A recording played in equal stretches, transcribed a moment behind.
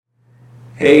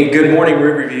Hey, good morning,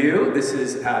 Riverview. This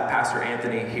is Pastor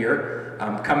Anthony here,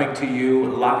 coming to you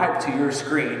live to your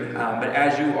screen. But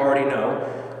as you already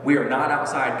know, we are not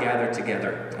outside gathered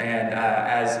together. And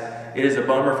as it is a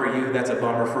bummer for you, that's a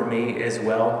bummer for me as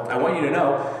well. I want you to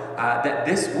know that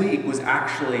this week was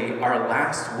actually our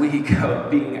last week of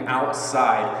being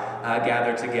outside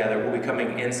gathered together. We'll be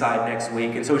coming inside next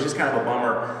week. And so it's just kind of a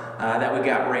bummer that we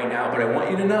got rained out. But I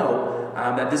want you to know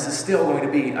that this is still going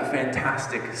to be a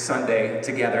fantastic Sunday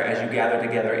together as you gather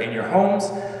together in your homes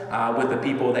with the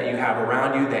people that you have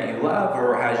around you that you love,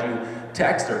 or as you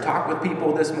text or talk with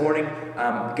people this morning.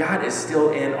 God is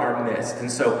still in our midst.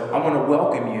 And so I want to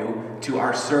welcome you to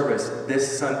our service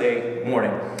this Sunday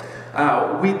morning.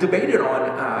 We debated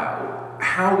on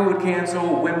how we would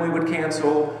cancel, when we would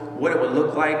cancel, what it would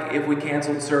look like if we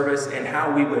canceled service, and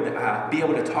how we would be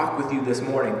able to talk with you this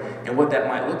morning and what that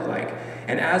might look like.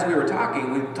 And as we were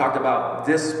talking, we talked about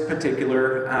this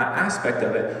particular aspect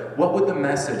of it. What would the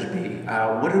message be?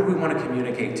 What did we want to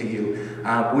communicate to you?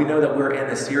 We know that we're in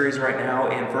a series right now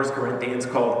in 1 Corinthians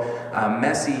called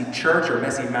Messy Church or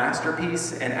Messy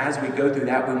Masterpiece. And as we go through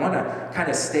that, we want to kind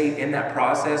of stay in that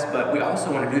process, but we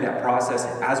also want to do that process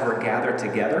as we're gathered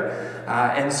together.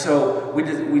 And so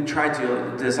we tried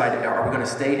to decide, are we going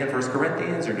to stay in 1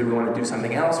 Corinthians, or do we want to do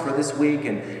something else for this week?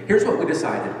 And here's what we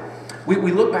decided.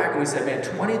 We look back and we said, man,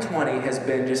 2020 has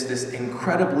been just this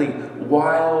incredibly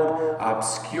wild,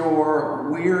 obscure,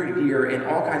 weird year in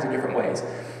all kinds of different ways.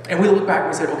 And we look back and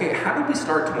we said, okay, how did we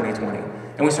start 2020?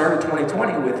 And we started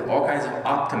 2020 with all kinds of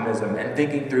optimism and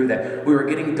thinking through that we were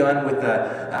getting done with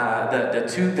the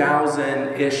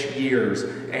 2000-ish years,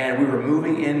 and we were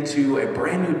moving into a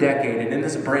brand new decade. And in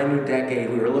this brand new decade,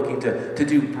 we were looking to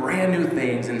do brand new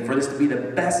things, and for this to be the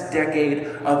best decade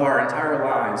of our entire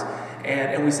lives.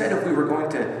 And we said if we were going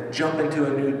to jump into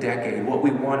a new decade, what we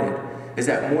wanted is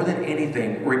that more than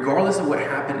anything, regardless of what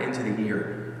happened into the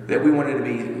year, that we wanted to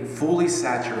be fully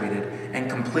saturated and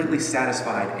completely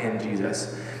satisfied in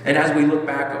Jesus. And as we look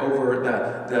back over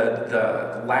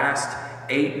the last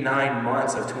 8-9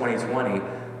 months of 2020,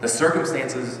 the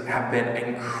circumstances have been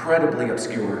incredibly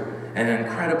obscure and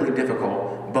incredibly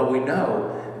difficult, but we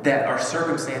know that our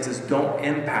circumstances don't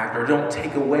impact or don't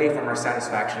take away from our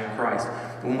satisfaction in Christ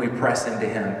when we press into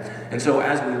Him. And so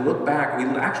as we look back, we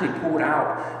actually pulled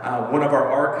out one of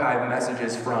our archive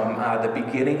messages from the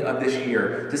beginning of this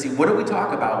year to see what did we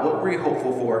talk about, what were you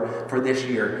hopeful for this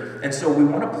year. And so we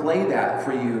want to play that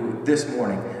for you this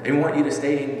morning, and we want you to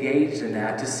stay engaged in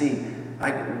that to see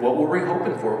like what were we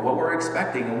hoping for, what we're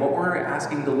expecting, and what we're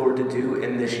asking the Lord to do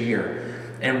in this year.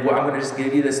 And I'm going to just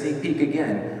give you the sneak peek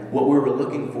again. What we were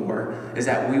looking for is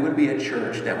that we would be a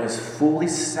church that was fully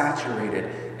saturated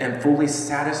and fully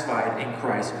satisfied in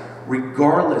Christ,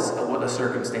 regardless of what the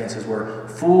circumstances were,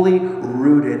 fully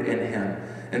rooted in Him.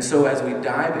 And so as we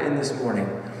dive in this morning,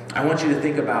 I want you to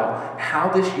think about how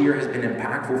this year has been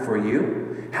impactful for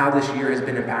you, how this year has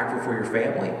been impactful for your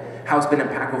family, how it's been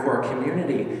impactful for our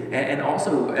community, and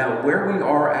also where we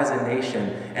are as a nation,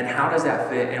 and how does that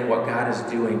fit in what God is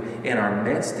doing in our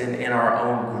midst and in our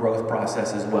own growth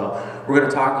process as well. We're going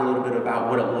to talk a little bit about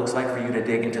what it looks like for you to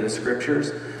dig into the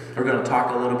scriptures. We're going to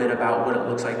talk a little bit about what it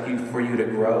looks like for you to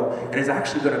grow. And it's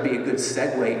actually going to be a good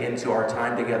segue into our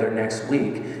time together next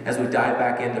week as we dive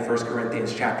back into 1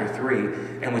 Corinthians chapter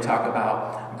 3 and we talk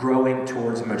about growing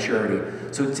towards maturity.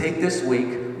 So take this week,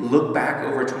 look back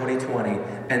over 2020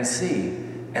 and see,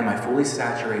 am I fully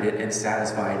saturated and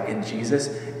satisfied in Jesus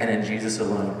and in Jesus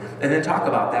alone? And then talk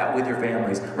about that with your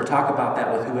families, or talk about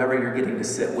that with whoever you're getting to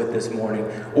sit with this morning,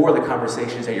 or the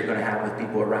conversations that you're going to have with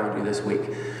people around you this week.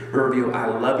 Riverview, I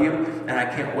love you, and I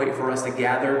can't wait for us to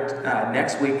gather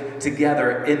next week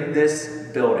together in this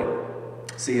building.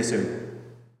 See you soon.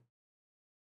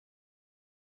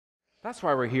 That's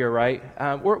why we're here, right?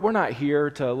 We're not here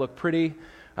to look pretty.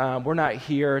 We're not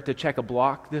here to check a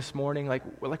block this morning.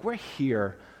 We're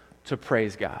here to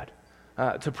praise God,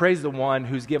 to praise the one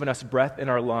who's given us breath in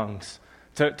our lungs,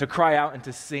 to cry out and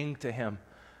to sing to Him.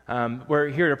 We're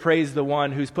here to praise the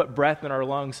one who's put breath in our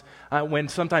lungs when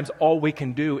sometimes all we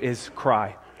can do is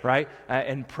cry, right?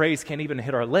 And praise can't even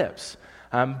hit our lips.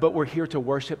 But we're here to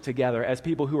worship together as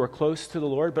people who are close to the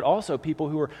Lord, but also people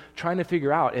who are trying to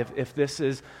figure out if this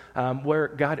is where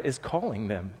God is calling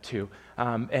them to.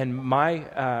 And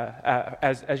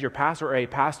as your pastor, or a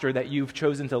pastor that you've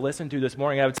chosen to listen to this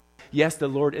morning, I would say, yes, the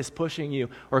Lord is pushing you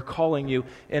or calling you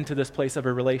into this place of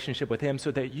a relationship with Him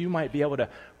so that you might be able to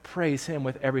praise Him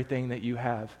with everything that you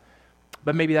have.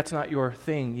 But maybe that's not your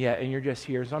thing yet, and you're just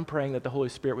here. So I'm praying that the Holy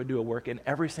Spirit would do a work in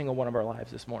every single one of our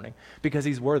lives this morning, because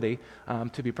He's worthy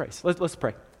to be praised. Let's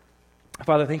pray.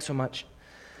 Father, thanks so much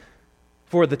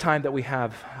for the time that we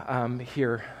have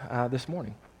here this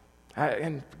morning.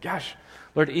 And gosh,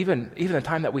 Lord, even the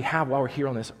time that we have while we're here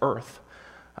on this earth,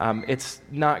 it's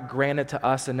not granted to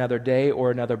us another day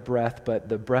or another breath, but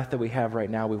the breath that we have right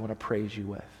now, we want to praise you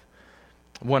with.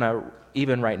 We want to,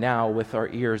 even right now, with our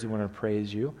ears, we want to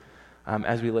praise you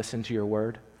as we listen to your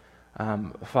word.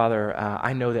 Father,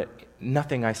 I know that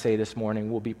nothing I say this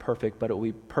morning will be perfect, but it will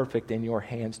be perfect in your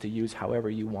hands to use however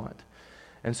you want.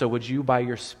 And so would you, by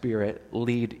your Spirit,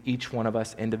 lead each one of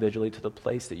us individually to the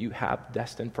place that you have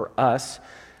destined for us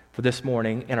for this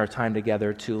morning in our time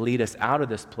together, to lead us out of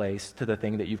this place to the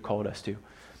thing that you've called us to.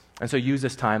 And so use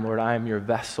this time, Lord. I am your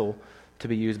vessel to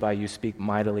be used by you. Speak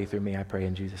mightily through me, I pray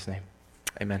in Jesus' name.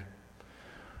 Amen.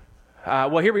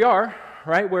 Well, here we are,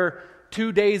 right? We're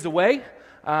 2 days away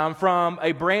from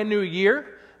a brand new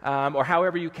year. Or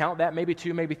however you count that, maybe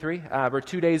 2, maybe 3. We're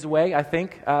 2 days away, I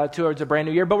think, towards a brand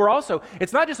new year. But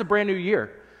it's not just a brand new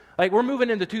year. Like, we're moving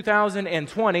into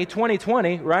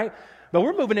 2020, right? But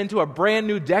we're moving into a brand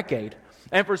new decade.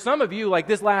 And for some of you, like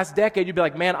this last decade, you'd be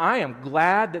like, man, I am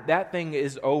glad that thing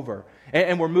is over.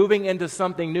 And we're moving into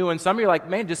something new. And some of you are like,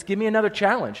 man, just give me another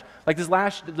challenge. Like this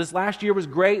last year was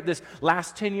great. This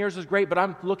last 10 years was great. But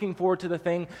I'm looking forward to the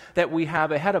thing that we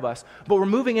have ahead of us. But we're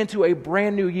moving into a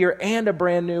brand new year and a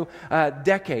brand new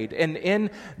decade. And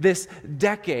in this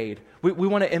decade, we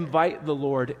want to invite the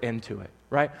Lord into it.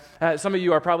 Right? Some of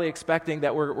you are probably expecting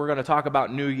that we're going to talk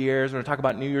about New Year's, we're going to talk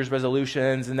about New Year's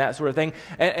resolutions and that sort of thing.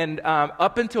 And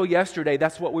up until yesterday,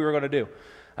 that's what we were going to do.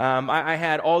 I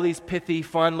had all these pithy,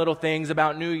 fun little things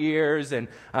about New Year's and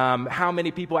how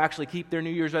many people actually keep their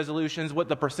New Year's resolutions, what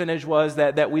the percentage was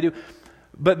that we do.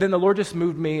 But then the Lord just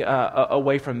moved me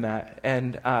away from that.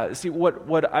 And see,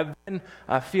 what I've been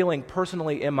feeling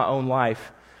personally in my own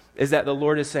life is that the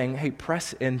Lord is saying, hey,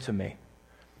 press into me.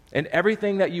 And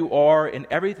everything that you are and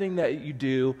everything that you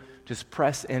do, just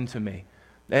press into me.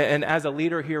 And as a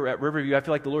leader here at Riverview, I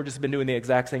feel like the Lord just has been doing the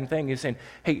exact same thing. He's saying,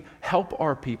 hey, help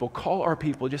our people, call our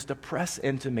people just to press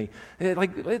into me.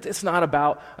 It's not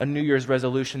about a New Year's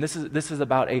resolution. This is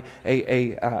about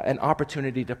an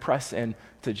opportunity to press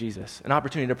into Jesus, an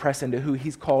opportunity to press into who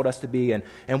he's called us to be and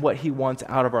what he wants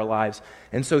out of our lives.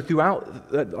 And so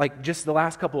throughout just the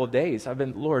last couple of days, I've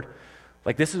been, Lord,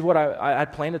 like this is what I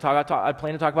plan to talk. I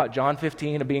plan to talk about John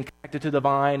 15 and being connected to the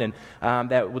vine, and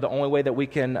that the only way that we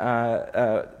can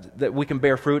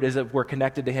bear fruit is if we're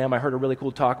connected to Him. I heard a really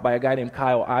cool talk by a guy named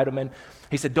Kyle Idleman.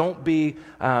 He said, "Don't be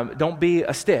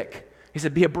a stick." He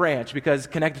said, "Be a branch, because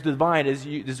connected to the vine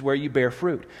is where you bear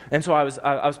fruit." And so I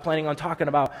was planning on talking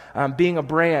about being a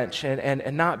branch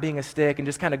and not being a stick, and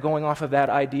just kind of going off of that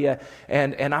idea.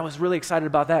 And I was really excited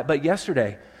about that. But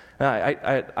yesterday,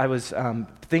 I was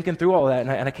thinking through all that,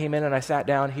 and I came in and I sat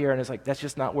down here, and it's like, that's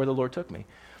just not where the Lord took me.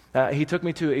 He took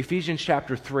me to Ephesians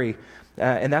chapter 3,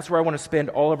 and that's where I want to spend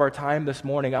all of our time this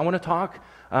morning. I want to talk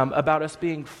about us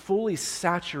being fully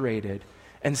saturated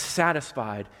and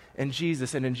satisfied in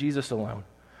Jesus and in Jesus alone.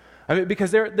 I mean,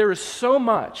 because there is so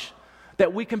much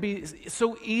that we can be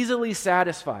so easily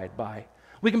satisfied by.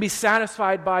 We can be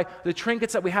satisfied by the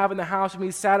trinkets that we have in the house. We can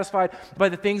be satisfied by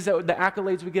the things the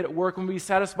accolades we get at work. We can be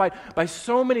satisfied by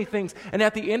so many things. And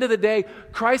at the end of the day,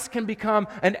 Christ can become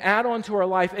an add-on to our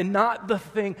life and not the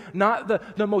thing, not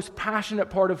the most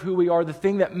passionate part of who we are, the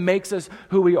thing that makes us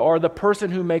who we are, the person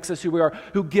who makes us who we are,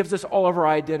 who gives us all of our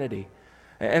identity.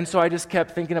 And so I just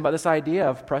kept thinking about this idea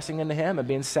of pressing into Him and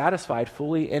being satisfied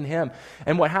fully in Him.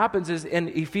 And what happens is in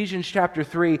Ephesians chapter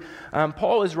 3,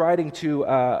 Paul is writing to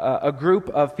a group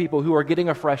of people who are getting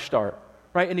a fresh start.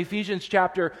 Right? In Ephesians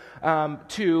chapter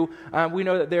 2, we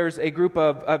know that there's a group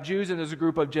of Jews and there's a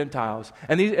group of Gentiles.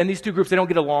 And these two groups, they don't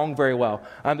get along very well.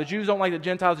 The Jews don't like the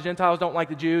Gentiles don't like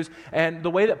the Jews. And the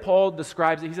way that Paul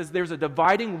describes it, he says there's a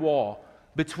dividing wall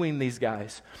between these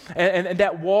guys. And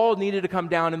that wall needed to come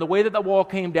down. And the way that the wall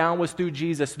came down was through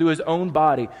Jesus, through His own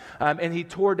body. And He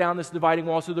tore down this dividing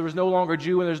wall, so there was no longer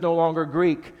Jew and there's no longer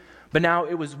Greek. But now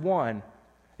it was one.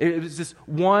 It was this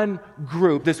one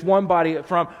group, this one body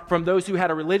from those who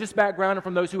had a religious background and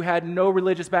from those who had no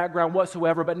religious background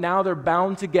whatsoever. But now they're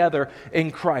bound together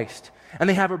in Christ. And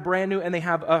they have a brand new and they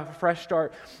have a fresh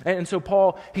start. And so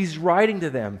Paul, he's writing to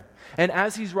them. And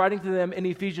as he's writing to them in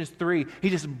Ephesians 3, he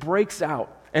just breaks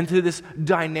out into this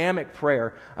dynamic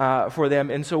prayer for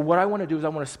them. And so what I want to do is I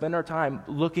want to spend our time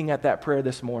looking at that prayer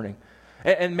this morning.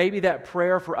 And maybe that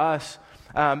prayer for us,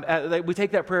 we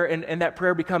take that prayer and that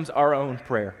prayer becomes our own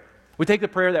prayer. We take the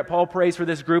prayer that Paul prays for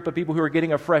this group of people who are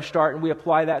getting a fresh start, and we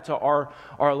apply that to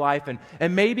our life.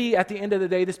 And maybe at the end of the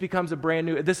day, this becomes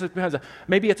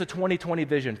maybe it's a 2020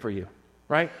 vision for you,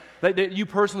 right? That you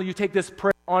personally, you take this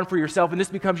prayer on for yourself, and this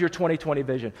becomes your 2020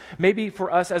 vision. Maybe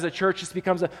for us as a church, this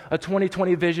becomes a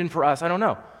 2020 vision for us. I don't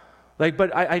know.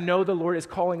 But I know the Lord is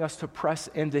calling us to press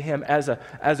into him as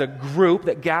a group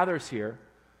that gathers here,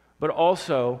 but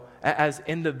also as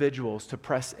individuals to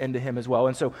press into him as well.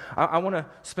 And so I want to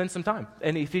spend some time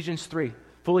in Ephesians 3,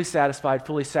 fully satisfied,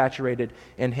 fully saturated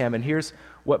in him. And here's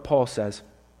what Paul says,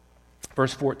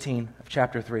 verse 14 of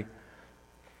chapter 3.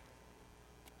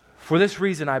 For this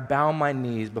reason I bow my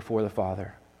knees before the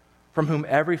Father, from whom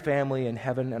every family in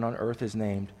heaven and on earth is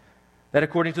named, that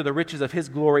according to the riches of his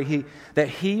glory, that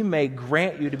he may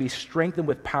grant you to be strengthened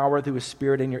with power through his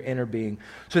Spirit in your inner being,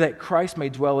 so that Christ may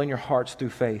dwell in your hearts through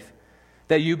faith,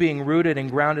 that you being rooted and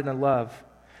grounded in love,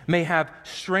 may have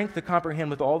strength to comprehend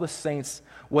with all the saints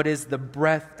what is the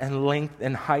breadth and length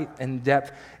and height and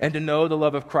depth, and to know the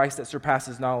love of Christ that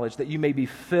surpasses knowledge, that you may be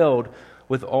filled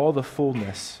with all the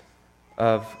fullness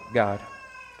of God.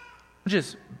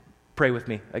 Just pray with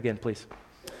me again, please.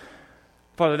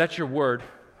 Father, that's your word.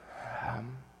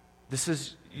 This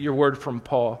is your word from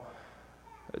Paul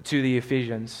to the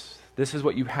Ephesians. This is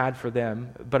what you had for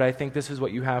them, but I think this is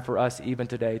what you have for us even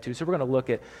today too. So we're going to look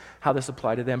at how this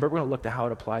applied to them, but we're going to look at how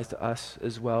it applies to us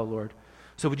as well, Lord.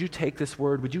 So would you take this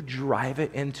word, would you drive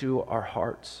it into our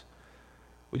hearts?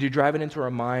 Would you drive it into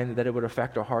our mind that it would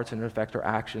affect our hearts and affect our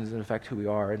actions and affect who we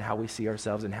are and how we see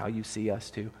ourselves and how you see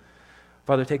us too?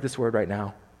 Father, take this word right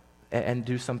now and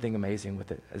do something amazing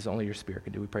with it as only your Spirit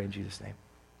can do. We pray in Jesus' name.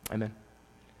 Amen.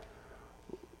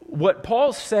 What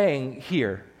Paul's saying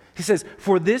here, he says,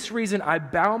 for this reason I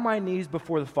bow my knees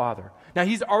before the Father. Now,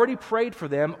 he's already prayed for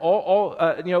them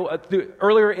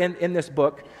earlier in this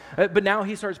book, but now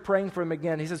he starts praying for them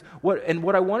again. He says,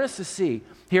 what I want us to see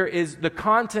here is the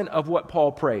content of what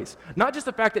Paul prays. Not just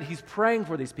the fact that he's praying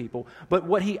for these people, but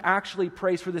what he actually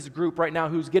prays for this group right now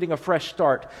who's getting a fresh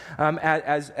start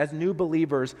as new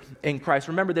believers in Christ.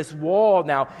 Remember, this wall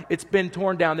now, it's been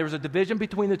torn down. There was a division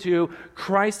between the two.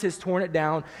 Christ has torn it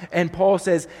down, and Paul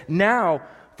says, now,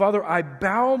 Father, I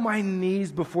bow my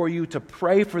knees before you to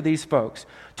pray for these folks.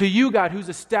 To you, God, who's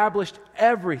established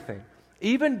everything,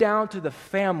 even down to the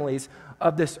families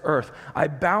of this earth. I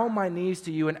bow my knees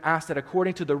to you and ask that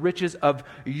according to the riches of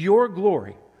your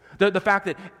glory, the fact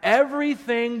that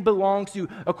everything belongs to you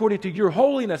according to your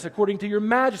holiness, according to your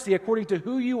majesty, according to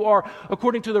who you are,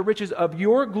 according to the riches of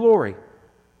your glory,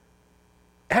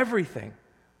 everything.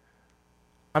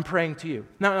 I'm praying to you.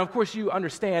 Now, of course, you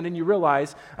understand and you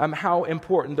realize how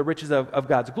important the riches of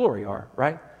God's glory are,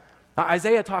 right?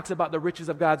 Isaiah talks about the riches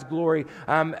of God's glory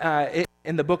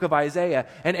in the book of Isaiah,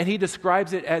 and he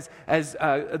describes it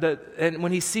and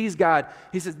when he sees God,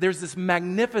 he says there's this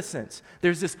magnificence,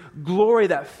 there's this glory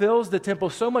that fills the temple,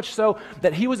 so much so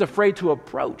that he was afraid to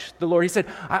approach the Lord. He said,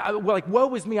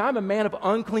 woe is me, I'm a man of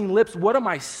unclean lips. What am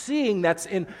I seeing that's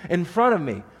in front of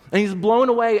me? And he's blown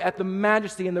away at the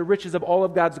majesty and the riches of all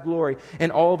of God's glory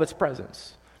and all of its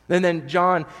presence. And then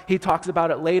John, he talks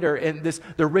about it later in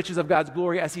the riches of God's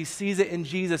glory as he sees it in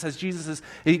Jesus,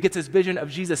 he gets his vision of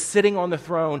Jesus sitting on the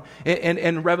throne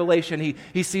in Revelation.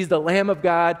 He sees the Lamb of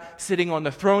God sitting on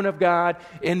the throne of God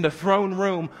in the throne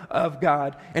room of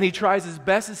God. And he tries as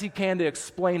best as he can to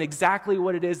explain exactly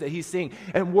what it is that he's seeing.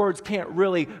 And words can't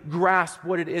really grasp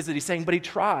what it is that he's saying, but he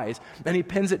tries and he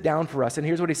pins it down for us. And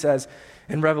here's what he says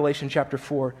in Revelation chapter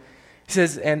 4. He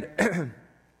says, and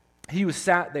he who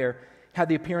sat there had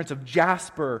the appearance of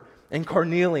jasper and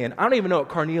carnelian. I don't even know what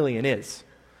carnelian is.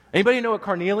 Anybody know what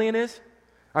carnelian is?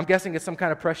 I'm guessing it's some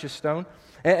kind of precious stone.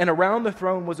 And around the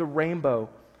throne was a rainbow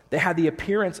that had the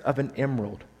appearance of an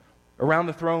emerald. Around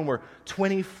the throne were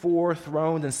 24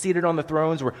 thrones, and seated on the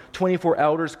thrones were 24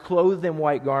 elders clothed in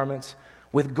white garments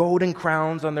with golden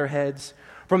crowns on their heads.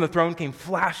 From the throne came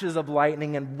flashes of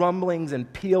lightning and rumblings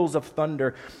and peals of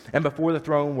thunder. And before the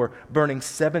throne were burning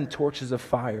 7 torches of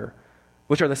fire,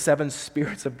 which are the 7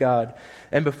 spirits of God.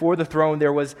 And before the throne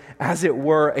there was, as it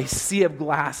were, a sea of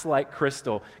glass like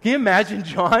crystal. Can you imagine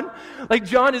John? Like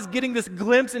John is getting this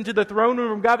glimpse into the throne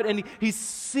room of God, and he's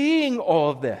seeing all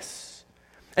of this.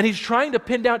 And he's trying to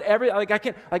pin down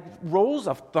rolls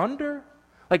of thunder,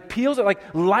 like peals of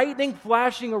lightning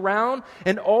flashing around,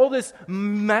 and all this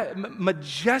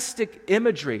majestic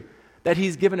imagery that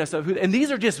he's given us. And these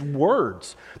are just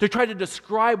words to try to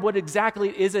describe what exactly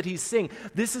it is that he's seeing.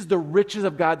 This is the riches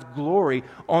of God's glory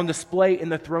on display in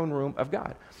the throne room of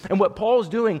God. And what Paul's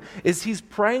doing is he's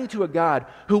praying to a God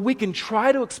who we can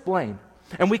try to explain,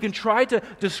 and we can try to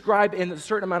describe in a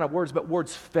certain amount of words, but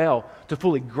words fail to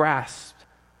fully grasp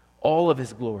all of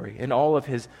his glory and all of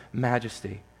his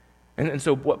majesty. And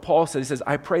so what Paul says, he says,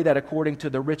 I pray that according to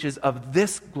the riches of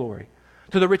this glory,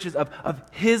 to the riches of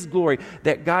his glory,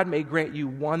 that God may grant you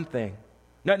one thing,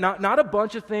 Not a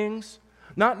bunch of things,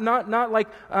 not like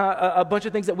a bunch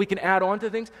of things that we can add on to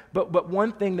things, but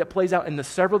one thing that plays out in the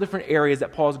several different areas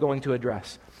that Paul's going to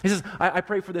address. He says, I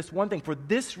pray for this one thing. For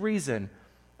this reason,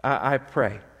 I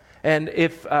pray. And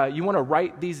if you want to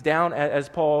write these down as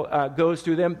Paul goes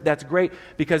through them, that's great,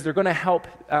 because they're going to help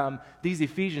these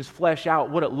Ephesians flesh out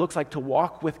what it looks like to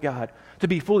walk with God, to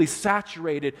be fully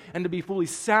saturated and to be fully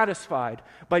satisfied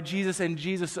by Jesus and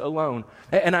Jesus alone.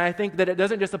 And I think that it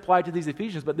doesn't just apply to these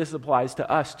Ephesians, but this applies to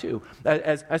us too.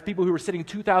 As people who were sitting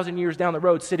 2,000 years down the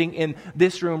road, sitting in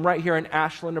this room right here in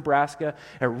Ashland, Nebraska,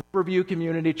 at Riverview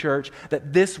Community Church,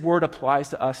 that this word applies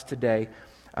to us today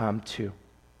too,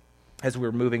 as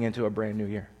we're moving into a brand new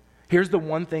year. Here's the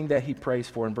one thing that he prays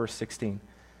for in verse 16.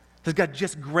 It says, God,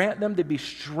 just grant them to be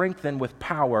strengthened with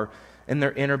power in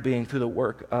their inner being through the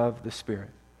work of the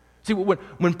Spirit. See,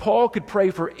 when Paul could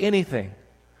pray for anything,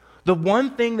 the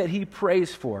one thing that he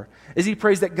prays for is he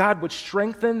prays that God would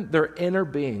strengthen their inner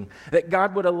being, that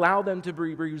God would allow them to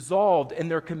be resolved in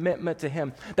their commitment to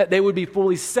him, that they would be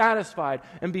fully satisfied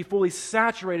and be fully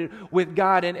saturated with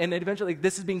God, and eventually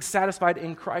this is being satisfied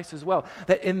in Christ as well,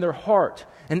 that in their heart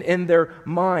and in their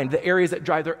mind, the areas that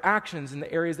drive their actions and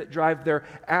the areas that drive their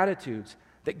attitudes,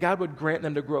 that God would grant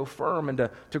them to grow firm and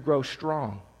to grow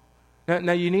strong.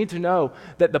 Now, you need to know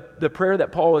that the prayer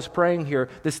that Paul is praying here,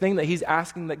 this thing that he's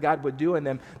asking that God would do in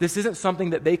them, this isn't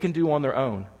something that they can do on their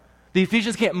own. The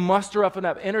Ephesians can't muster up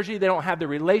enough energy. They don't have the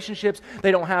relationships.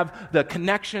 They don't have the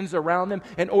connections around them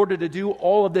in order to do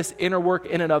all of this inner work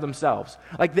in and of themselves.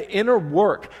 Like, the inner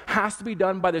work has to be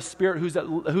done by the Spirit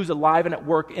who's alive and at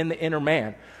work in the inner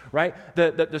man, right?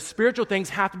 The spiritual things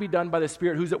have to be done by the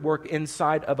Spirit who's at work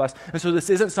inside of us. And so this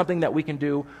isn't something that we can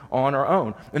do on our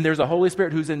own. And there's a Holy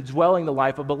Spirit who's indwelling the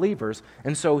life of believers.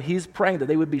 And so he's praying that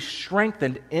they would be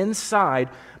strengthened inside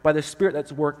by the Spirit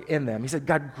that's at work in them. He said,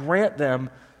 God, grant them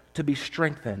to be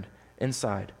strengthened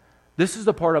inside. This is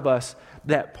the part of us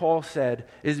that Paul said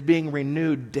is being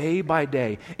renewed day by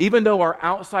day, even though our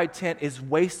outside tent is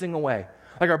wasting away.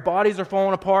 Like, our bodies are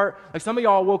falling apart. Like, some of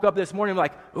y'all woke up this morning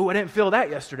like, oh, I didn't feel that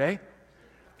yesterday.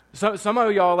 Some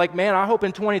of y'all like, man, I hope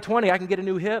in 2020 I can get a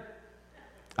new hip.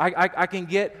 I can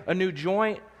get a new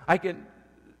joint.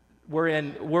 We're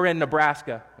in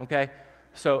Nebraska, okay?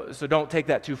 So don't take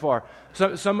that too far.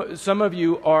 Some of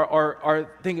you are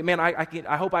thinking, man,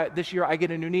 I hope this year I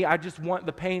get a new knee. I just want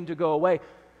the pain to go away.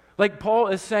 Like, Paul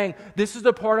is saying, this is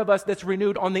the part of us that's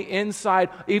renewed on the inside,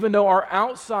 even though our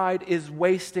outside is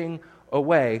wasting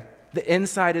away. The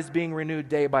inside is being renewed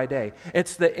day by day.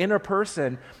 It's the inner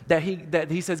person that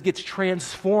he says gets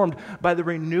transformed by the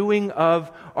renewing of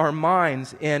our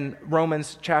minds in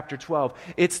Romans chapter 12.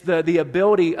 It's the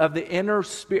ability of the inner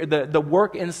spirit, the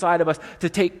work inside of us to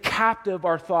take captive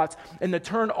our thoughts and to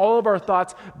turn all of our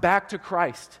thoughts back to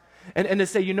Christ. And to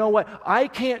say, you know what? I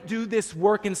can't do this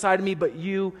work inside of me, but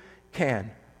you can.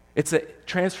 It's a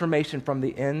transformation from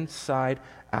the inside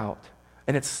out.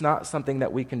 And it's not something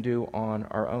that we can do on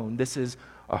our own. This is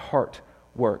a heart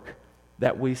work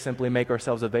that we simply make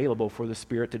ourselves available for the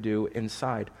Spirit to do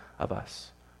inside of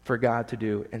us, for God to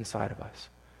do inside of us.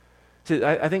 See,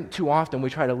 I think too often we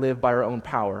try to live by our own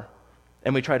power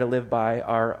and we try to live by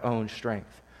our own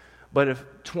strength. But if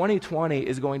 2020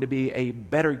 is going to be a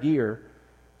better year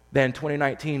than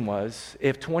 2019 was,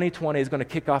 if 2020 is going to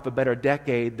kick off a better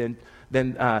decade than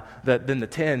the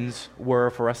tens were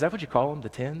for us, is that what you call them, the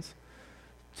tens?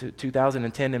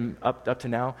 2010 and up to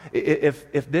now,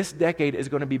 if this decade is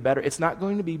going to be better, it's not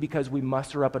going to be because we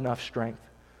muster up enough strength.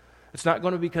 It's not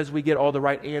going to be because we get all the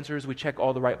right answers, we check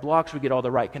all the right blocks, we get all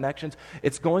the right connections.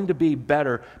 It's going to be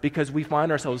better because we find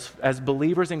ourselves as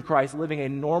believers in Christ living a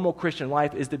normal Christian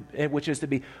life, which is to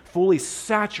be fully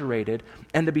saturated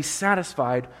and to be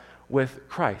satisfied with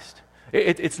Christ.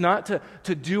 It's not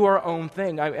to do our own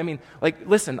thing. I mean, like,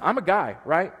 listen, I'm a guy,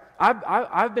 right?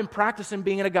 I've been practicing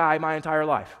being a guy my entire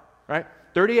life, right?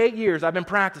 38 years I've been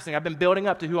practicing. I've been building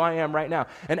up to who I am right now.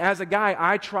 And as a guy,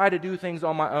 I try to do things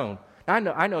on my own.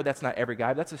 Now, I know that's not every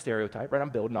guy. That's a stereotype, right?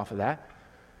 I'm building off of that.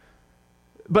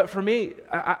 But for me,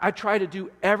 I try to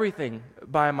do everything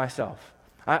by myself.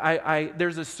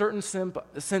 There's a certain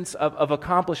sense of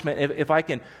accomplishment if I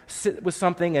can sit with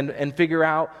something and figure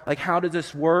out, like, how does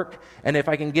this work? And if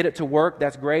I can get it to work,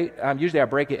 that's great. Usually I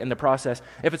break it in the process.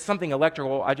 If it's something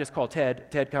electrical, I just call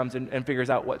Ted. Ted comes and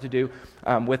figures out what to do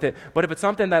with it. But if it's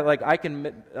something that, like, I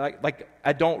can, like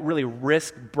I don't really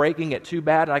risk breaking it too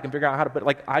bad and I can figure out how to, but,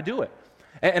 like, I do it.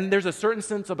 And there's a certain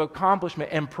sense of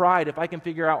accomplishment and pride if I can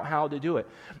figure out how to do it.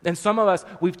 And some of us,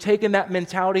 we've taken that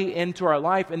mentality into our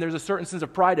life, and there's a certain sense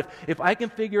of pride. If I can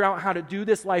figure out how to do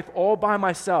this life all by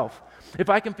myself, if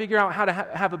I can figure out how to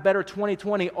have a better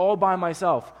 2020 all by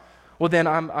myself, well, then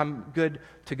I'm good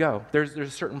to go. There's a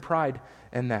certain pride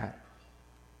in that.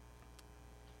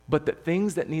 But the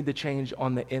things that need to change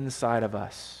on the inside of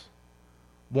us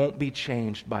won't be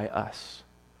changed by us.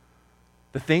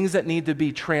 The things that need to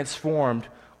be transformed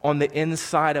on the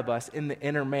inside of us, in the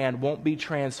inner man, won't be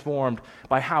transformed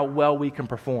by how well we can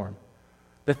perform.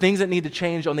 The things that need to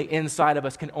change on the inside of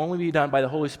us can only be done by the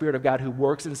Holy Spirit of God who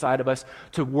works inside of us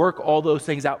to work all those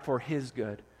things out for His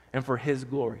good and for His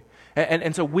glory.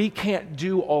 And so we can't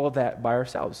do all of that by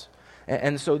ourselves.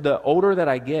 And so the older that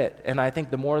I get, and I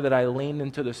think the more that I lean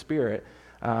into the Spirit,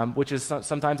 which is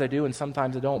sometimes I do and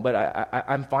sometimes I don't, but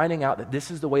I'm finding out that this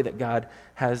is the way that God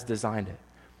has designed it.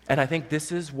 And I think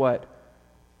this is what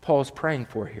Paul's praying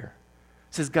for here.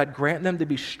 It says, God, grant them to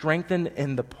be strengthened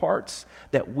in the parts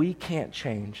that we can't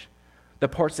change, the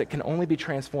parts that can only be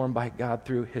transformed by God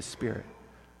through His Spirit.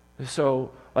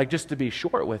 So, just to be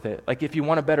short with it, if you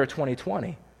want a better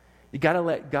 2020, you got to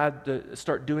let God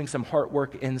start doing some heart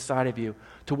work inside of you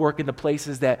to work in the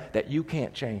places that you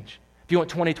can't change. If you want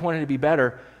 2020 to be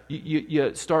better,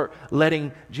 you start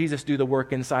letting Jesus do the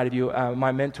work inside of you.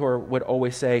 My mentor would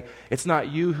always say, it's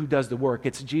not you who does the work,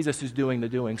 it's Jesus who's doing the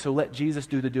doing. So let Jesus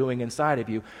do the doing inside of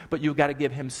you. But you've got to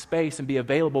give Him space and be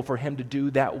available for Him to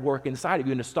do that work inside of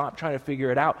you and to stop trying to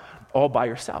figure it out all by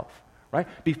yourself, right?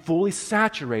 Be fully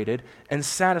saturated and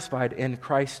satisfied in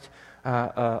Christ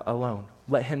alone.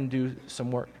 Let Him do some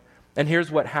work. And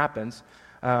here's what happens.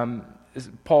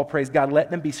 Paul prays, God, let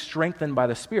them be strengthened by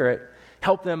the Spirit.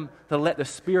 Help them to let the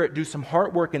Spirit do some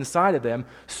heart work inside of them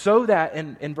so that,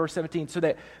 in verse 17, so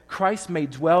that Christ may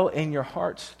dwell in your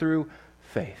hearts through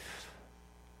faith.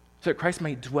 So that Christ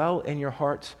may dwell in your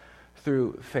hearts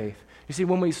through faith. You see,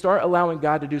 when we start allowing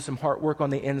God to do some heart work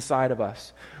on the inside of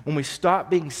us, when we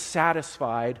stop being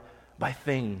satisfied by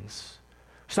things,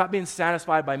 stop being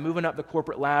satisfied by moving up the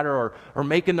corporate ladder or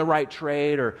making the right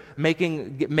trade or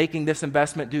making this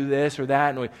investment do this or that.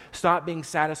 And we stop being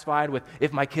satisfied with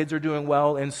if my kids are doing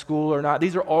well in school or not.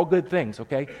 These are all good things,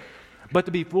 okay? But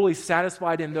to be fully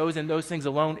satisfied in those things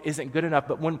alone isn't good enough.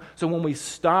 But when we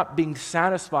stop being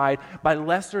satisfied by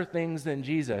lesser things than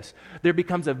Jesus, there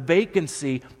becomes a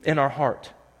vacancy in our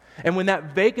heart. And when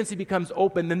that vacancy becomes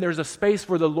open, then there's a space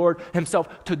for the Lord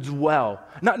Himself to dwell.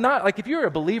 Not like if you're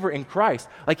a believer in Christ,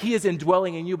 like He is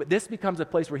indwelling in you, but this becomes a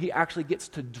place where He actually gets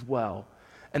to dwell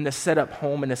and to set up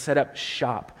home and to set up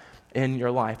shop in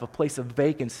your life. A place of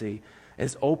vacancy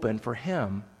is open for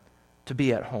Him to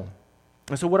be at home.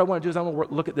 And so what I want to do is I want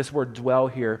to look at this word dwell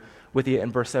here with you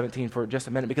in verse 17 for just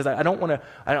a minute, because I don't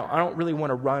really want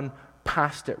to run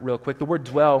past it real quick. The word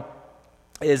dwell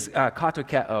is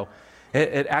katokeo.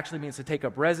 It actually means to take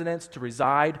up residence, to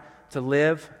reside, to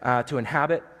live, to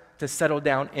inhabit, to settle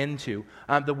down into.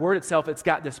 The word itself, it's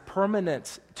got this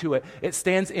permanence to it. It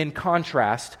stands in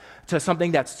contrast to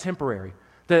something that's temporary,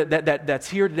 that's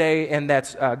here today and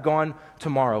that's gone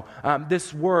tomorrow.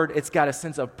 This word, it's got a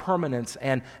sense of permanence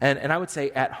and I would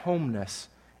say at-homeness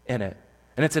in it.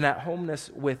 And it's an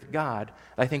at-homeness with God,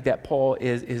 I think, that Paul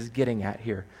is getting at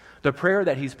here. The prayer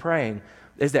that he's praying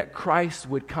is that Christ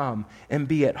would come and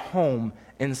be at home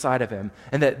inside of him,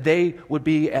 and that they would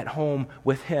be at home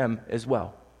with him as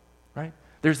well, right?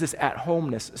 There's this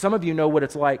at-homeness. Some of you know what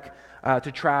it's like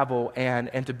to travel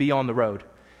and to be on the road.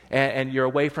 And you're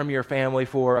away from your family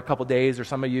for a couple days, or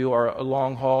some of you are a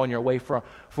long haul and you're away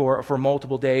for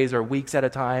multiple days or weeks at a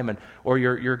time, or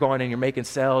you're going and you're making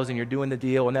sales and you're doing the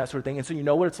deal and that sort of thing. And so you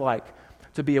know what it's like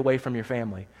to be away from your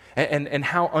family and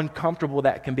how uncomfortable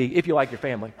that can be if you like your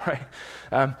family,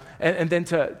 right? And then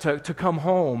to come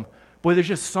home, boy, there's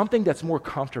just something that's more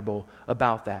comfortable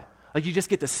about that. Like you just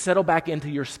get to settle back into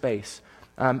your space.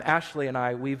 Ashley and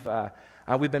I, we've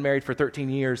been married for 13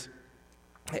 years.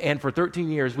 And for 13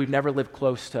 years, we've never lived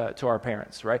close to our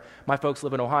parents, right? My folks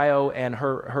live in Ohio, and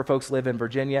her folks live in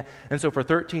Virginia. And so for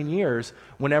 13 years,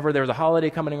 whenever there's a holiday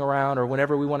coming around or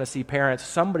whenever we want to see parents,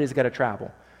 somebody's got to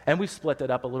travel. And we've split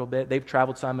it up a little bit. They've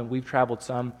traveled some, and we've traveled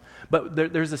some. But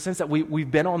there's a sense that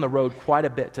we've been on the road quite a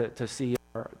bit to see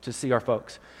our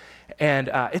folks. And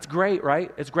it's great,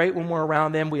 right? It's great when we're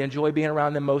around them. We enjoy being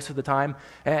around them most of the time.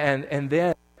 And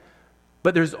then...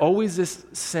 But there's always this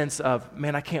sense of,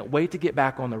 man, I can't wait to get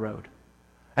back on the road.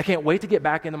 I can't wait to get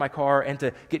back into my car and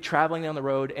to get traveling down the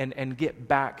road and get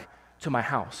back to my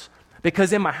house.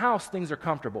 Because in my house, things are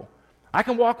comfortable. I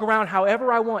can walk around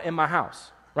however I want in my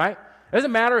house, right? It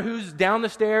doesn't matter who's down the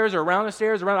stairs or around the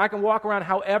stairs. I can walk around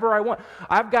however I want.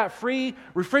 I've got free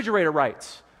refrigerator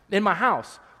rights in my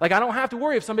house. Like, I don't have to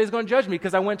worry if somebody's going to judge me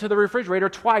because I went to the refrigerator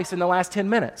twice in the last 10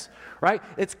 minutes, right?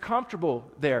 It's comfortable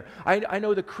there. I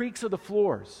know the creaks of the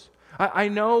floors. I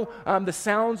know the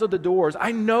sounds of the doors.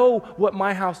 I know what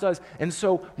my house does. And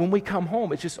so when we come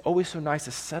home, it's just always so nice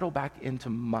to settle back into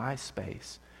my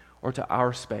space or to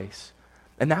our space.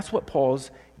 And that's what Paul's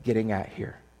getting at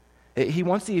here. He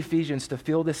wants the Ephesians to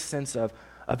feel this sense of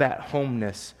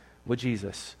at-homeness with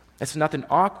Jesus. It's nothing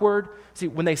awkward. See,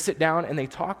 when they sit down and they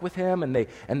talk with him and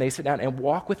they sit down and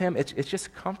walk with him, it's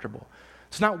just comfortable.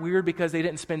 It's not weird because they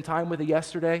didn't spend time with it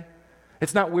yesterday.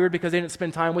 It's not weird because they didn't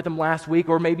spend time with him last week,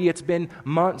 or maybe it's been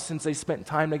months since they spent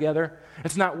time together.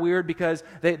 It's not weird because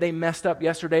they messed up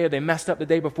yesterday or they messed up the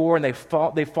day before and they've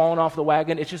fallen off the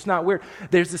wagon. It's just not weird.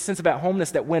 There's this sense of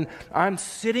at-homeness that when I'm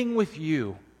sitting with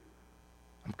you,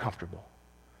 I'm comfortable.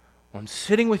 When I'm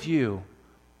sitting with you,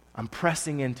 I'm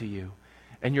pressing into you.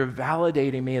 And you're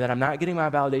validating me that I'm not getting my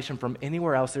validation from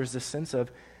anywhere else. There's this sense of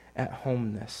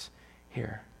at-homeness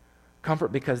here.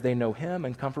 Comfort because they know him,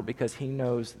 and comfort because he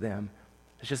knows them.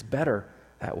 It's just better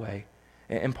that way.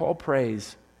 And Paul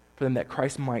prays for them that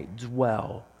Christ might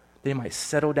dwell, that he might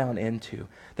settle down into,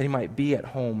 that he might be at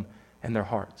home in their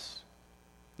hearts.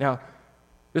 Now,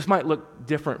 this might look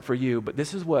different for you, but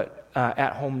this is what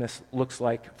at-homeness looks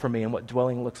like for me and what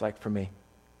dwelling looks like for me.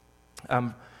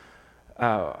 I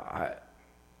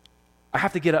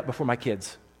have to get up before my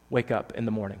kids wake up in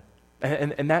the morning,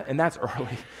 and that's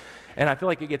early. And I feel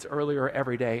like it gets earlier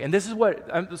every day. And this is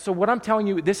so what I'm telling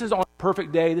you, this is on a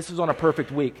perfect day, this is on a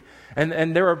perfect week.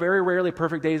 And there are very rarely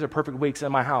perfect days or perfect weeks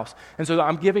in my house. And so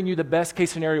I'm giving you the best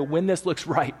case scenario when this looks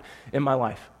right in my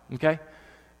life, okay?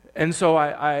 And so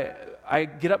I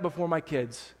get up before my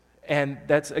kids, and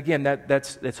that's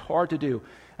hard to do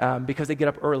because they get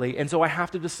up early. And so I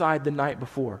have to decide the night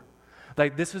before.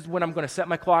 Like, this is when I'm going to set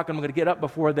my clock, and I'm going to get up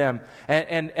before them.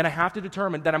 And I have to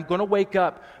determine that I'm going to wake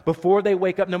up before they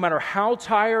wake up, no matter how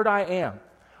tired I am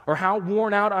or how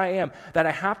worn out I am, that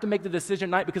I have to make the decision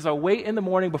at night, because I wait in the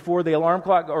morning before the alarm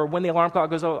clock, or when the alarm clock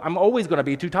goes off, I'm always going to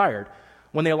be too tired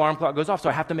when the alarm clock goes off, so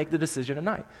I have to make the decision at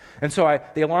night. And so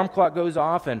the alarm clock goes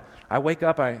off, and I wake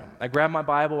up, I grab my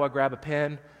Bible, I grab a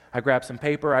pen, I grab some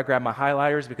paper, I grab my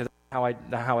highlighters, because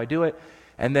that's how I do it,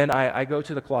 and then I go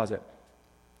to the closet.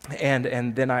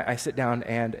 And then I sit down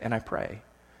and I pray.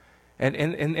 And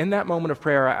in that moment of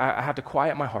prayer, I have to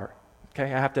quiet my heart,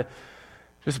 okay? I have to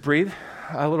just breathe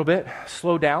a little bit,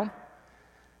 slow down.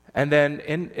 And then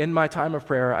in my time of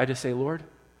prayer, I just say, Lord,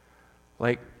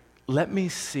 let me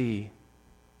see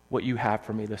what you have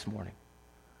for me this morning.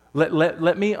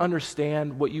 Let me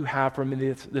understand what you have for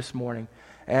me this morning.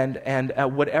 And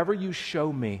whatever you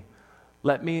show me,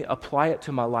 let me apply it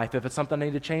to my life. If it's something I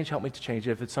need to change, help me to change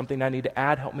it. If it's something I need to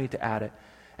add, help me to add it.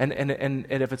 And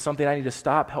if it's something I need to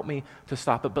stop, help me to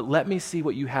stop it. But let me see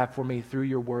what you have for me through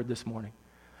your word this morning.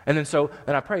 And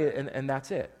then I pray, and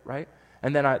that's it, right?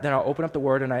 And then I'll open up the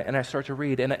word, and I start to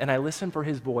read, and I listen for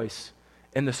his voice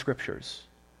in the scriptures,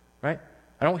 right?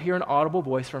 I don't hear an audible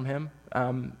voice from him.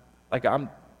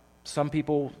 Some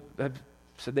people have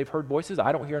said they've heard voices.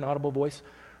 I don't hear an audible voice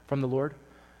from the Lord.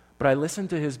 But I listen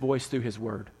to his voice through his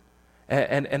word.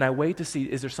 And I wait to see,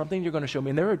 is there something you're going to show me?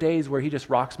 And there are days where he just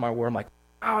rocks my world. I'm like,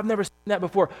 oh, I've never seen that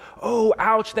before. Oh,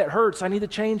 ouch, that hurts. I need to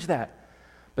change that.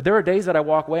 But there are days that I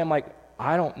walk away, I'm like,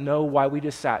 I don't know why we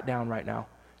just sat down right now,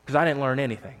 because I didn't learn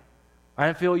anything. I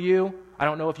didn't feel you. I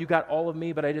don't know if you got all of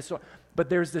me, but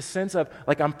there's this sense of,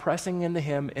 I'm pressing into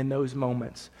him in those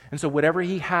moments. And so whatever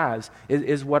he has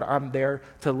is what I'm there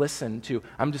to listen to.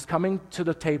 I'm just coming to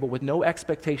the table with no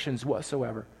expectations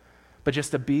whatsoever, but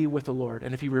just to be with the Lord.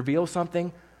 And if he reveals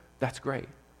something, that's great.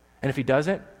 And if he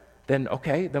doesn't, then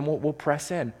okay, then we'll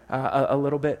press in a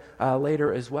little bit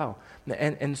later as well.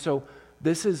 And so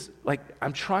this is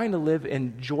I'm trying to live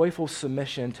in joyful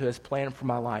submission to his plan for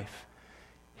my life.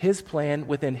 His plan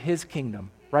within his kingdom,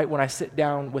 right? When I sit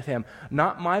down with him,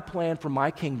 not my plan for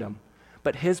my kingdom,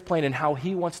 but his plan and how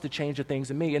he wants to change the things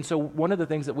in me. And so one of the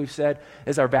things that we've said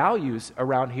is our values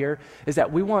around here is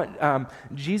that we want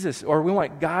Jesus, or we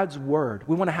want God's word.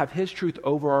 We want to have his truth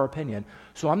over our opinion.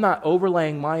 So I'm not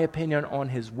overlaying my opinion on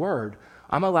his word.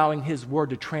 I'm allowing his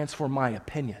word to transform my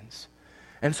opinions.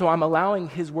 And so I'm allowing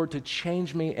his word to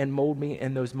change me and mold me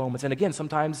in those moments. And again,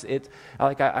 sometimes it's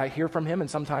I hear from him, and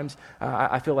sometimes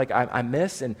I feel like I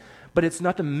miss, but it's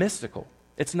nothing mystical.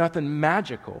 It's nothing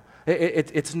magical.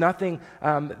 It's nothing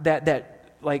that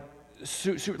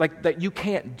you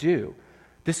can't do.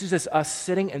 This is just us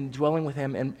sitting and dwelling with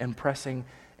him and pressing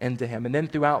into him. And then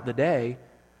throughout the day,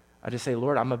 I just say,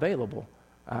 Lord, I'm available.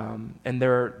 And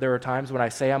there are times when I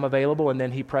say I'm available, and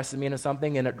then he presses me into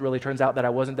something, and it really turns out that I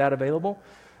wasn't that available.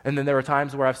 And then there are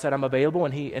times where I've said I'm available,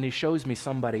 and he shows me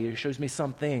somebody, he shows me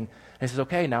something, and he says,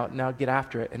 okay, now get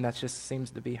after it. And that just seems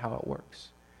to be how it works.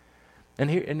 And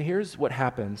here's what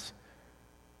happens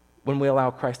when we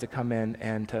allow Christ to come in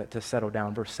and to settle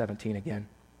down. Verse 17 again.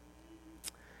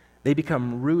 They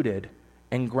become rooted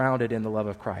and grounded in the love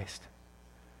of Christ.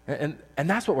 And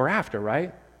that's what we're after,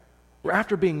 right? We're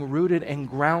after being rooted and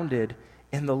grounded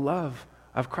in the love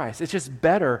of Christ. It's just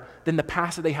better than the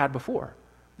past that they had before.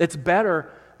 It's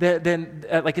better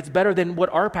it's better than what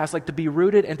our past, like to be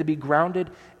rooted and to be grounded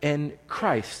in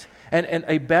Christ. And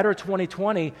a better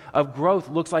 2020 of growth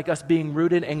looks like us being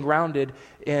rooted and grounded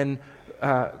in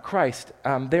Christ.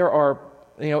 There are,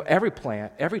 every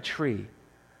plant, every tree,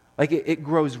 like it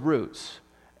grows roots.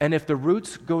 And if the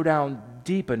roots go down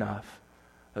deep enough,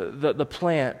 the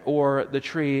plant or the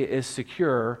tree is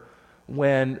secure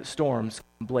when storms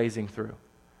come blazing through.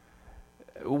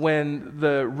 When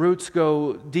the roots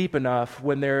go deep enough,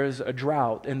 when there's a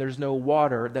drought and there's no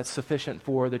water that's sufficient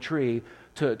for the tree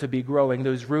to be growing,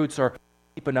 those roots are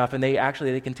deep enough, and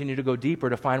they continue to go deeper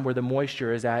to find where the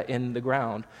moisture is at in the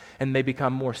ground, and they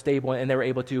become more stable, and they're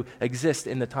able to exist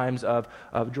in the times of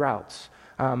droughts.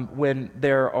 When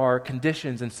there are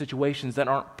conditions and situations that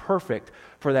aren't perfect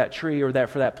for that tree or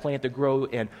for that plant to grow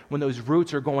in, when those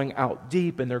roots are going out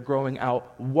deep and they're growing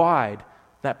out wide,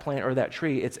 that plant or that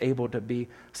tree, it's able to be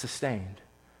sustained.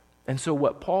 And so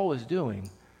what Paul is doing,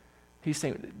 he's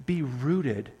saying, be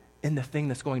rooted in the thing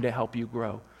that's going to help you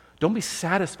grow. Don't be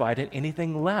satisfied in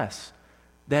anything less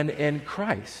than in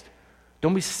Christ.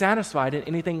 Don't be satisfied in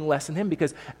anything less than him,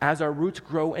 because as our roots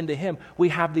grow into him, we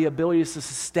have the ability to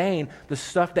sustain the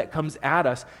stuff that comes at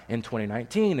us in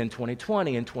 2019, in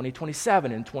 2020, in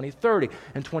 2027, in 2030,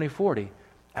 and 2040,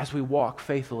 as we walk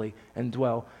faithfully and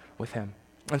dwell with him.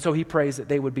 And so he prays that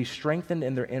they would be strengthened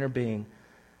in their inner being,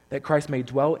 that Christ may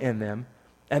dwell in them,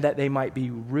 and that they might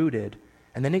be rooted.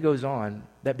 And then he goes on,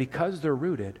 that because they're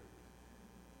rooted,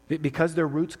 because their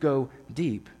roots go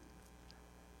deep.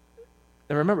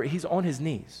 And remember, he's on his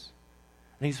knees,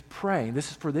 and he's praying.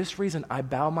 This is for this reason I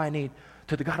bow my knee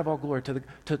to the God of all glory, to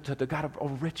the God of all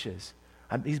riches.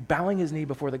 He's bowing his knee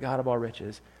before the God of all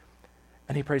riches.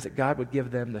 And he prays that God would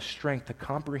give them the strength to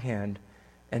comprehend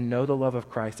and know the love of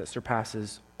Christ that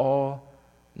surpasses all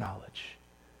knowledge.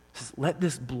 He says, let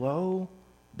this blow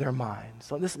their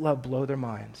minds. Let this love blow their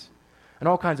minds. And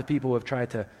all kinds of people have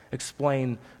tried to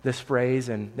explain this phrase,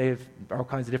 and they have all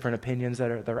kinds of different opinions that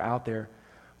are out there.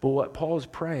 But what Paul is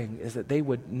praying is that they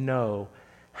would know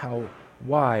how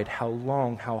wide, how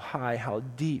long, how high, how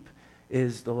deep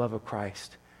is the love of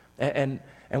Christ. And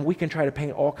we can try to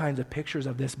paint all kinds of pictures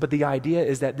of this, but the idea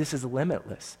is that this is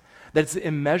limitless, that it's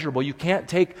immeasurable. You can't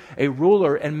take a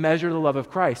ruler and measure the love of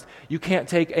Christ. You can't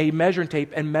take a measuring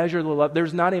tape and measure the love.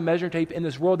 There's not a measuring tape in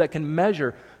this world that can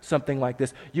measure something like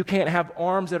this. You can't have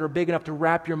arms that are big enough to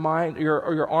wrap your mind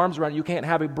or your arms around it. You can't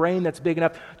have a brain that's big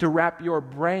enough to wrap your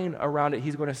brain around it.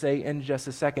 He's going to say in just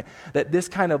a second that this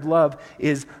kind of love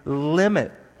is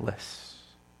limitless.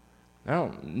 I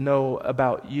don't know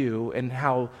about you and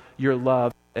how your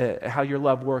love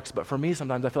works, but for me,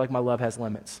 sometimes I feel like my love has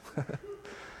limits.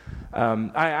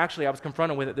 I was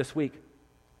confronted with it this week.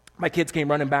 My kids came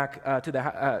running back to the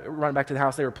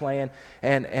house. They were playing,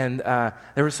 and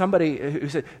there was somebody who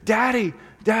said, "Daddy,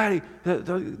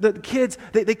 the kids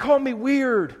they call me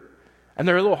weird," and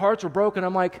their little hearts were broken.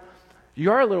 I'm like,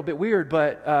 "You are a little bit weird,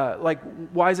 but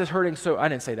why is this hurting?" So I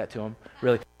didn't say that to them,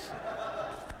 really.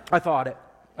 I thought it,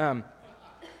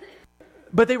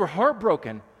 but they were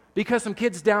heartbroken because some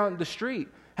kids down the street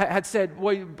had said,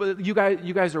 "Well, but you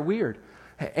guys are weird."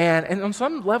 And on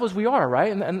some levels we are,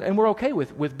 right? And we're okay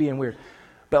with being weird.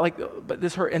 But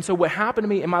this hurt. And so what happened to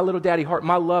me in my little daddy heart,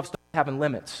 my love started having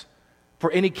limits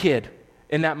for any kid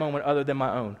in that moment other than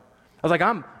my own. I was like,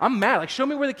 I'm mad. Like, show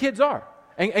me where the kids are.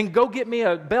 And go get me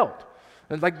a belt.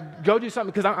 And go do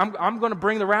something, because I'm going to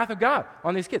bring the wrath of God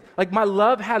on these kids. Like, my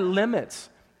love had limits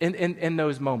in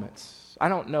those moments. I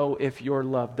don't know if your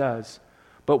love does.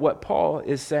 But what Paul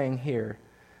is saying here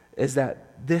is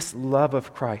that this love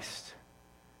of Christ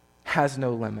has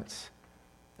no limits.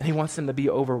 And he wants them to be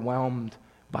overwhelmed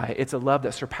by it. It's a love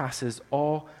that surpasses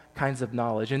all kinds of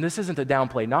knowledge. And this isn't to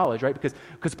downplay knowledge, right?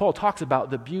 Because Paul talks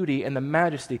about the beauty and the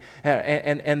majesty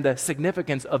and the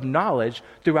significance of knowledge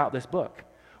throughout this book.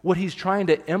 What he's trying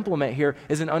to implement here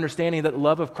is an understanding that the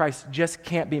love of Christ just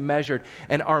can't be measured,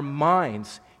 and our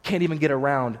minds can't even get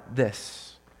around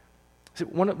this. So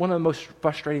one of the most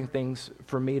frustrating things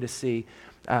for me to see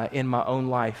in my own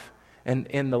life and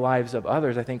in the lives of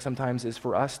others, I think sometimes, is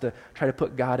for us to try to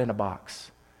put God in a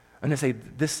box. And to say,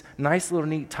 this nice little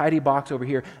neat tidy box over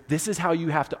here, this is how you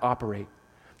have to operate.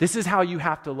 This is how you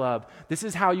have to love. This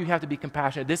is how you have to be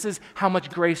compassionate. This is how much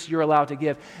grace you're allowed to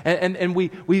give. And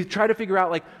we try to figure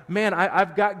out, like, man,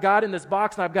 I've got God in this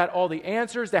box, and I've got all the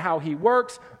answers to how he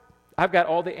works. I've got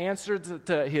all the answers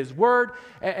to his word.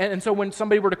 And so when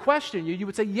somebody were to question you, you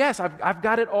would say, yes, I've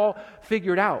got it all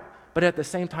figured out. But at the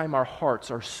same time, our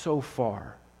hearts are so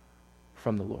far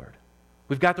from the Lord.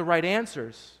 We've got the right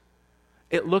answers.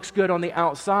 It looks good on the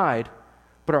outside,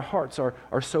 but our hearts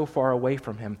are so far away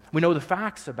from him. We know the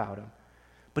facts about him,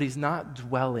 but he's not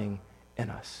dwelling in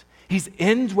us. He's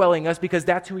indwelling us because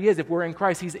that's who he is. If we're in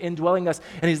Christ, he's indwelling us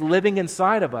and he's living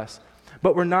inside of us.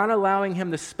 But we're not allowing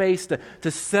him the space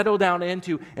to settle down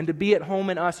into and to be at home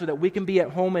in us so that we can be at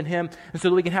home in him and so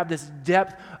that we can have this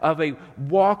depth of a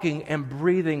walking and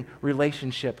breathing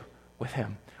relationship with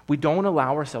him. We don't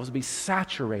allow ourselves to be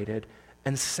saturated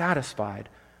and satisfied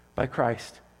by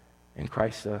Christ and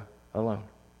Christ alone.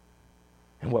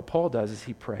 And what Paul does is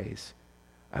he prays,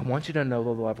 I want you to know the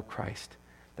love of Christ.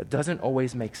 That doesn't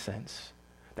always make sense.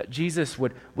 That Jesus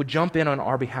would jump in on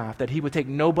our behalf, that he would take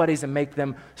nobodies and make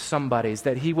them somebodies,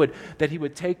 that he would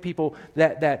take people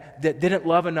that didn't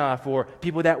love enough or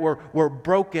people that were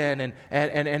broken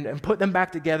and put them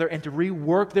back together and to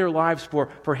rework their lives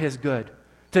for his good.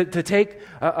 To take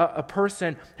a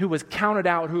person who was counted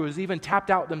out, who was even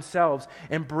tapped out themselves,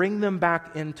 and bring them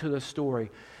back into the story.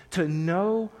 To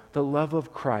know the love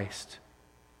of Christ,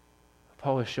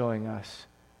 Paul is showing us,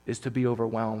 is to be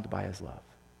overwhelmed by his love.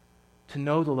 To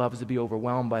know the love is to be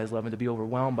overwhelmed by his love, and to be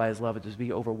overwhelmed by his love is to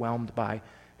be overwhelmed by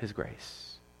his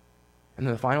grace. And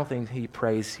then the final thing he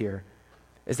prays here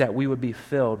is that we would be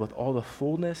filled with all the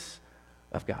fullness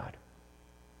of God.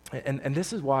 And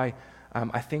this is why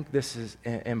I think this is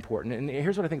important. And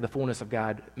here's what I think the fullness of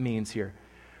God means here,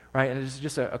 right? And it's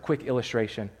just a quick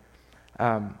illustration.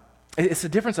 It's the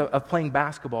difference of playing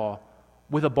basketball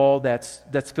with a ball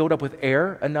that's filled up with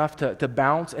air enough to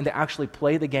bounce and to actually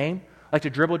play the game, like to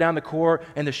dribble down the court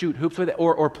and to shoot hoops with it,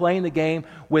 or playing the game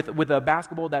with a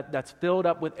basketball that's filled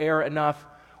up with air enough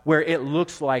where it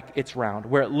looks like it's round,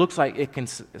 where it looks like it can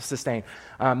sustain.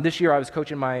 This year I was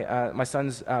coaching my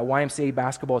son's YMCA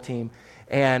basketball team,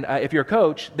 and if you're a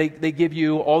coach, they give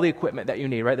you all the equipment that you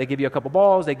need, right? They give you a couple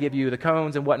balls, they give you the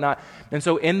cones and whatnot. And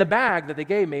so in the bag that they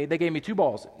gave me 2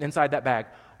 balls inside that bag.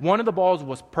 One of the balls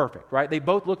was perfect, right? They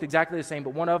both looked exactly the same,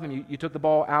 but one of them, you took the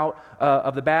ball out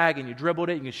of the bag and you dribbled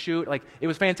it and you shoot. Like, it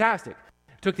was fantastic.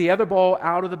 Took the other ball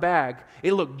out of the bag.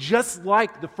 It looked just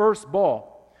like the first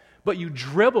ball, but you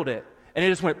dribbled it and it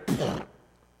just went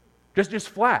just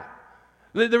flat.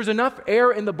 There was enough air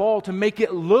in the ball to make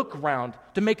it look round,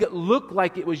 to make it look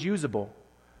like it was usable,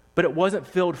 but it wasn't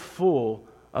filled full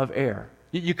of air.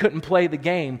 You couldn't play the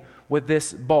game with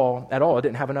this ball at all. It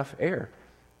didn't have enough air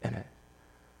in it.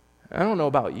 I don't know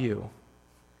about you,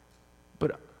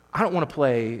 but I don't want to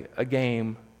play a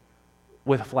game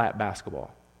with a flat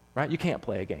basketball, right? You can't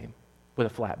play a game with a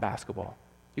flat basketball.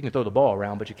 You can throw the ball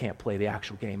around, but you can't play the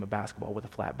actual game of basketball with a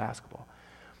flat basketball.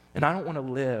 And I don't want to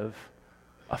live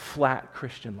a flat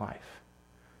Christian life.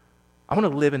 I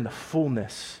want to live in the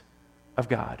fullness of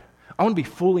God. I want to be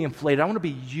fully inflated. I want to be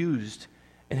used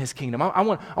in his kingdom. I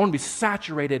want to be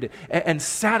saturated and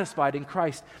satisfied in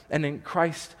Christ and in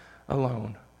Christ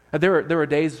alone. There are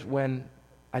days when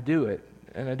I do it,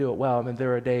 and I do it well. I mean,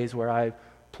 there are days where I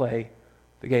play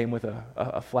the game with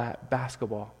a flat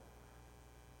basketball.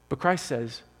 But Christ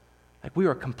says, like, we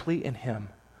are complete in him,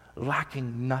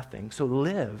 lacking nothing. So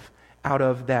live out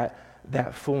of that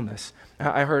fullness.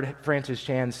 I heard Francis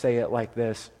Chan say it like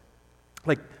this,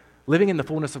 like, living in the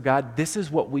fullness of God, this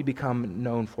is what we become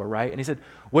known for, right? And he said,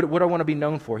 what do I want to be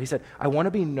known for? He said, I want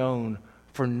to be known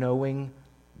for knowing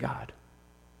God.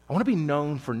 I want to be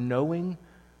known for knowing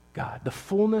God, the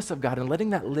fullness of God, and letting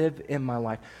that live in my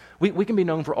life. We can be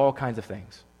known for all kinds of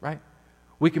things, right?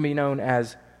 We can be known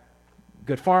as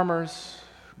good farmers,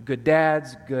 good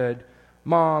dads, good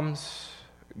moms,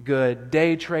 good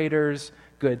day traders,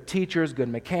 good teachers, good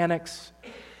mechanics.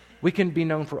 We can be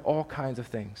known for all kinds of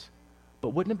things. But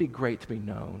wouldn't it be great to be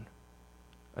known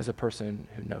as a person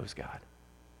who knows God?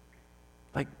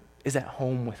 Like, is at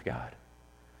home with God,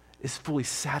 is fully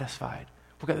satisfied.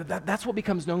 That's what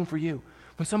becomes known for you.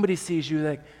 When somebody sees you, they're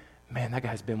like, man, that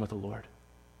guy's been with the Lord.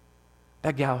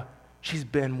 That gal, she's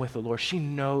been with the Lord. She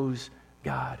knows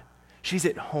God. She's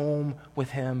at home with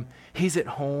him. He's at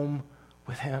home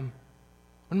with him.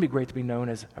 Wouldn't it be great to be known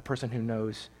as a person who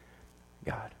knows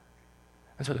God?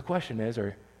 And so the question is,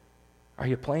 are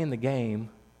you playing the game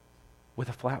with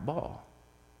a flat ball?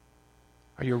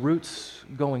 Are your roots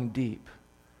going deep?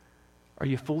 Are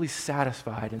you fully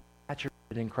satisfied and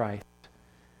saturated in Christ?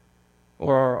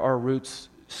 Or are our roots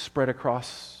spread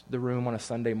across the room on a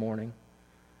Sunday morning?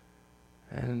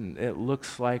 And it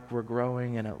looks like we're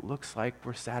growing and it looks like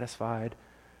we're satisfied.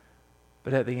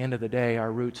 But at the end of the day,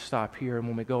 our roots stop here, and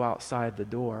when we go outside the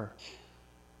door,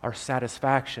 our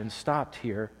satisfaction stopped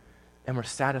here, and we're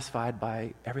satisfied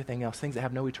by everything else, things that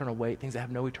have no eternal weight, things that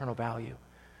have no eternal value.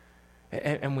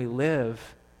 And we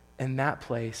live in that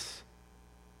place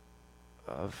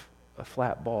of a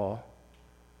flat ball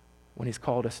when he's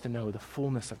called us to know the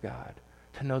fullness of God,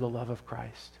 to know the love of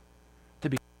Christ, to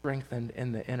be strengthened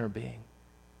in the inner being.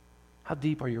 How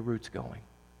deep are your roots going?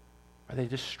 Are they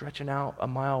just stretching out a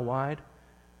mile wide?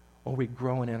 Or are we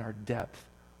growing in our depth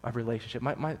of relationship?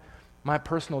 My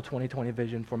personal 2020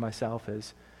 vision for myself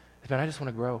is, man, I just want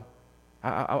to grow.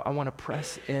 I want to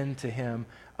press into him.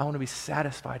 I want to be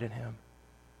satisfied in him.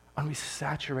 I want to be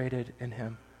saturated in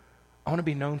him. I want to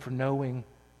be known for knowing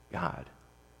God.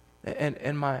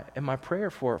 And my prayer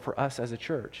for us as a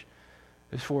church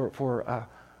is for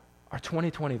our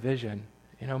 2020 vision.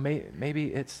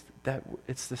 Maybe it's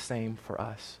the same for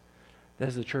us. That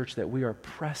as a church that we are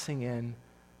pressing in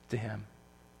to him.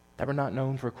 That we're not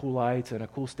known for cool lights and a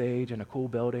cool stage and a cool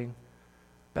building.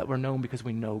 That we're known because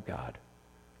we know God.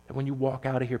 That when you walk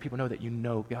out of here, people know that you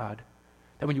know God.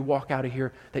 That when you walk out of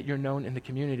here, that you're known in the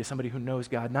community as somebody who knows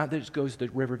God. Not that just goes to the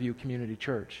Riverview Community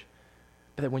Church,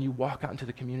 but that when you walk out into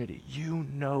the community, you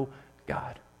know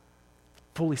God.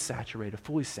 Fully saturated,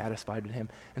 fully satisfied in him.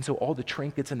 And so all the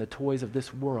trinkets and the toys of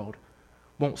this world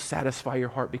won't satisfy your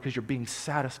heart because you're being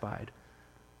satisfied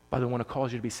by the one who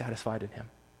calls you to be satisfied in him.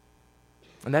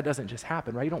 And that doesn't just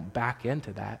happen, right? You don't back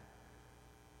into that.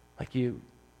 Like you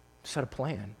set a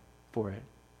plan for it.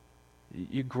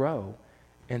 You grow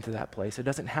into that place. It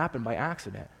doesn't happen by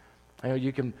accident. I know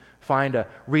you can find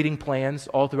reading plans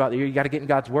all throughout the year. You got to get in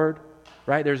God's Word,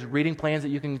 right? There's reading plans that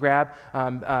you can grab.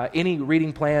 Any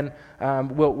reading plan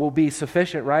will be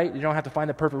sufficient, right? You don't have to find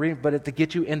the perfect reading, but to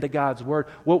get you into God's Word.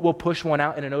 We'll push one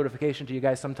out in a notification to you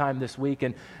guys sometime this week,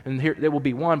 and here there will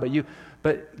be one.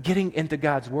 But getting into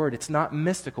God's Word, it's not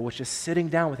mystical. It's just sitting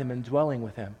down with him and dwelling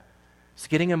with him. It's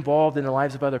getting involved in the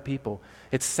lives of other people.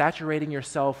 It's saturating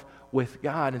yourself with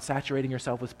God and saturating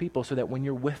yourself with people so that when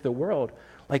you're with the world,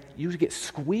 like you get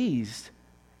squeezed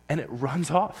and it runs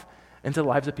off into the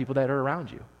lives of people that are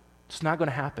around you. It's not going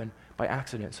to happen by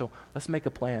accident. So let's make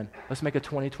a plan. Let's make a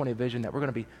 2020 vision that we're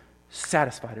going to be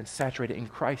satisfied and saturated in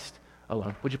Christ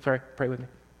alone. Would you pray with me?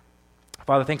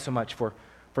 Father, thanks so much for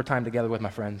time together with my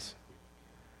friends.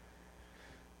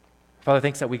 Father,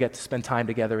 thanks that we get to spend time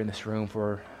together in this room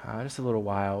for just a little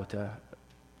while to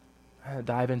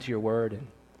dive into your word and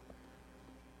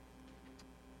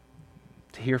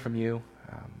to hear from you.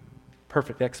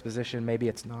 Perfect exposition, maybe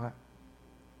it's not.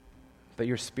 But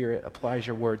your Spirit applies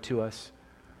your word to us.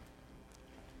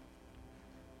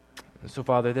 And so,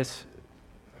 Father, this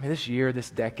year, this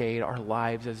decade, our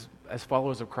lives as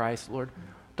followers of Christ, Lord,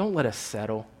 don't let us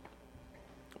settle.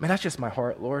 I mean, that's just my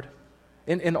heart, Lord.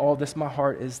 In all this, my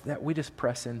heart is that we just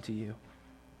press into you.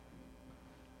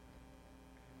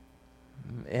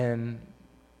 In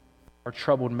our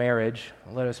troubled marriage,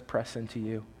 let us press into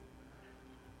you.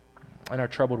 In our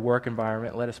troubled work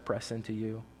environment, let us press into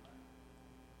you.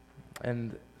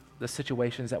 And the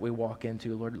situations that we walk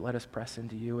into, Lord, let us press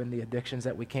into you. And the addictions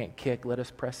that we can't kick, let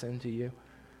us press into you.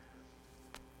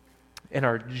 In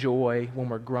our joy, when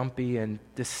we're grumpy and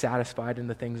dissatisfied in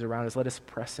the things around us, let us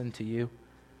press into you.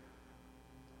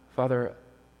 Father,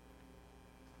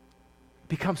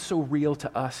 become so real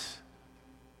to us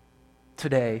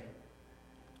today,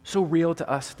 so real to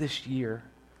us this year,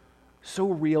 so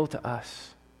real to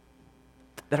us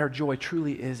that our joy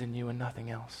truly is in you and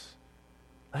nothing else.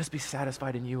 Let us be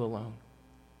satisfied in you alone.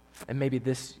 And maybe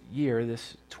this year,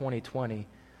 this 2020,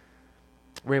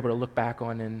 we're able to look back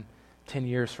on in 10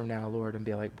 years from now, Lord, and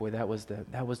be like, boy, that was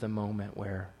the moment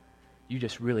where you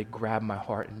just really grabbed my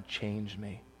heart and changed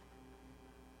me.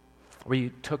 Where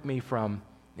you took me from,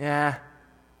 to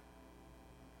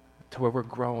where we're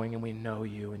growing and we know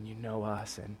you and you know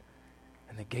us, and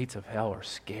the gates of hell are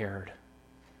scared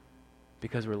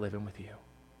because we're living with you.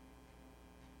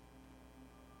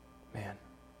 Man.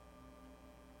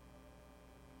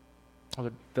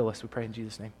 Lord, fill us, we pray in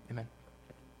Jesus' name. Amen.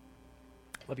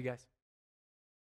 Love you guys.